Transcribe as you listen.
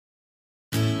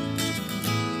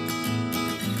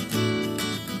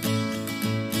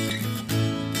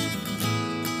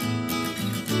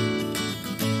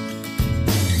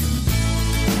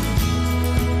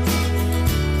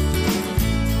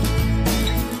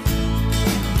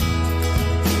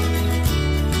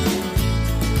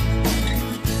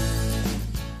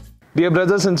Dear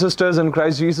brothers and sisters in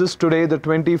Christ Jesus, today the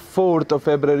 24th of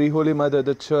February, Holy Mother,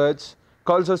 the Church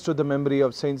calls us to the memory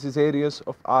of Saint Caesarius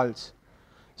of Arles.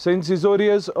 Saint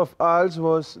Caesarius of Arles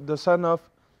was the son of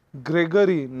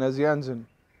Gregory Nazianzen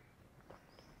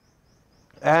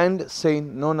and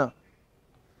Saint Nona,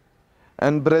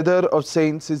 and brother of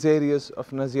Saint Caesarius of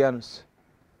Nazianzus.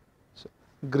 So,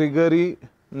 Gregory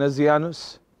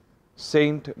Nazianzus,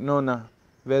 Saint Nona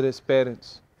were his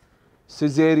parents.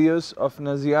 Caesarius of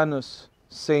Nazianzus,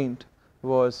 saint,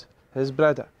 was his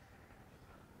brother.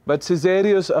 But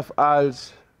Caesarius of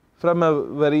Arles, from a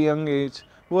very young age,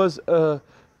 was a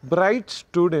bright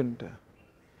student.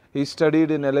 He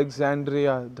studied in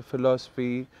Alexandria the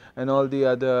philosophy and all the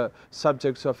other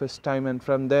subjects of his time, and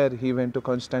from there he went to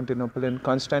Constantinople. In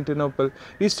Constantinople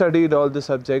he studied all the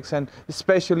subjects and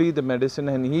especially the medicine,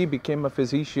 and he became a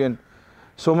physician,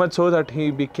 so much so that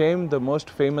he became the most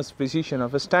famous physician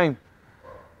of his time.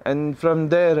 And from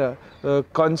there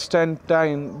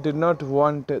Constantine did not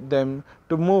want them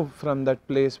to move from that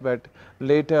place, but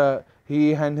later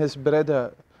he and his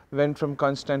brother went from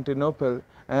Constantinople,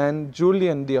 and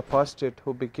Julian the Apostate,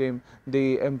 who became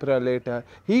the emperor later,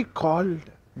 he called him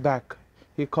back.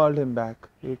 He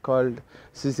called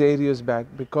Caesarius back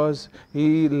because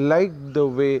he liked the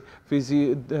way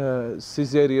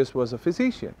Caesarius was a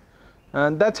physician.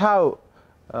 And that's how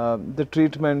the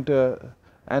treatment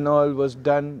and all was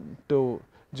done to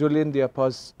Julian the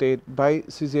Apostate by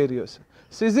Caesarius.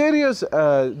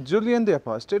 Julian the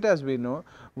Apostate, as we know,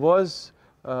 was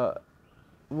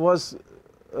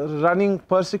running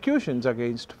persecutions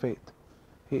against faith.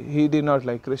 He did not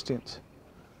like Christians.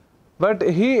 But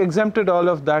he exempted all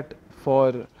of that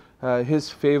for his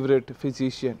favorite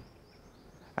physician.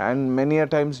 And many a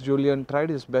times Julian tried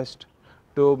his best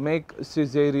to make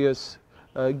Caesarius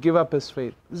give up his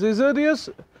faith. Caesarius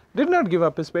did not give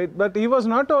up his faith, but he was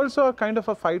not also a kind of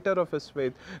a fighter of his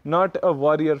faith, not a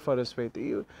warrior for his faith.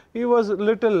 He was a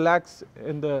little lax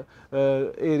in the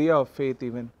area of faith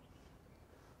even.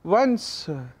 Once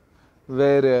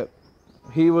where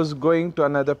he was going to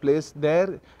another place,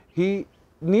 there he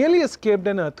nearly escaped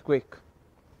an earthquake.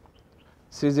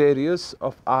 Caesarius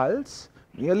of Arles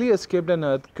nearly escaped an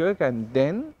earthquake, and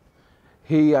then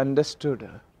he understood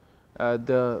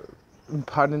the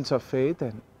importance of faith,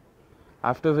 and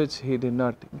after which he did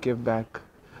not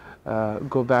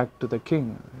go back to the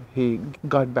king. He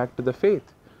got back to the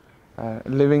faith,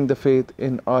 living the faith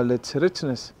in all its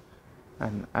richness,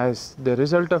 and as the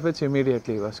result of which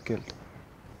immediately was killed.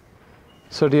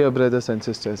 So dear brothers and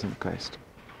sisters in Christ,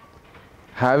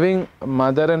 having a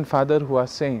mother and father who are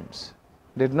saints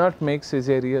did not make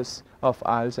Caesarius of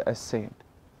Arles a saint.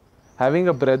 Having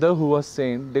a brother who was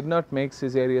saint did not make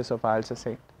Caesarius of Arles a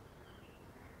saint.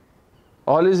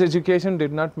 All his education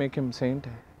did not make him saint.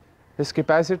 His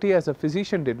capacity as a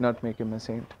physician did not make him a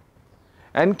saint.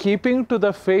 And keeping to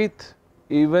the faith,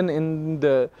 even in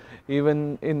the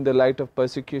light of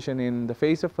persecution, in the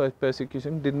face of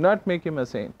persecution, did not make him a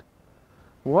saint.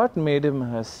 What made him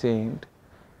a saint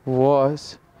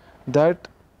was that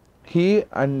he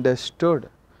understood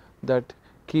that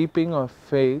keeping of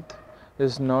faith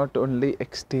is not only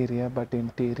exterior but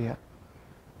interior.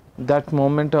 That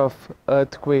moment of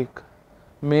earthquake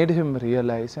made him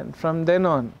realize, and from then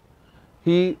on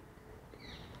he,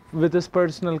 with his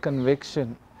personal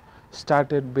conviction,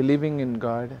 started believing in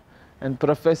God and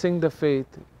professing the faith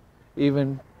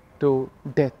even to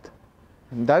death.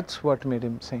 And that's what made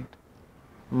him saint.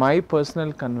 My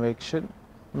personal conviction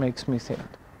makes me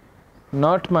saint,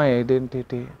 not my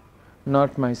identity,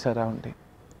 not my surrounding.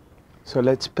 So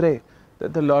let's pray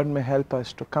that the Lord may help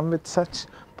us to come with such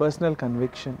personal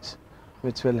convictions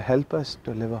which will help us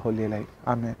to live a holy life.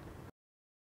 Amen.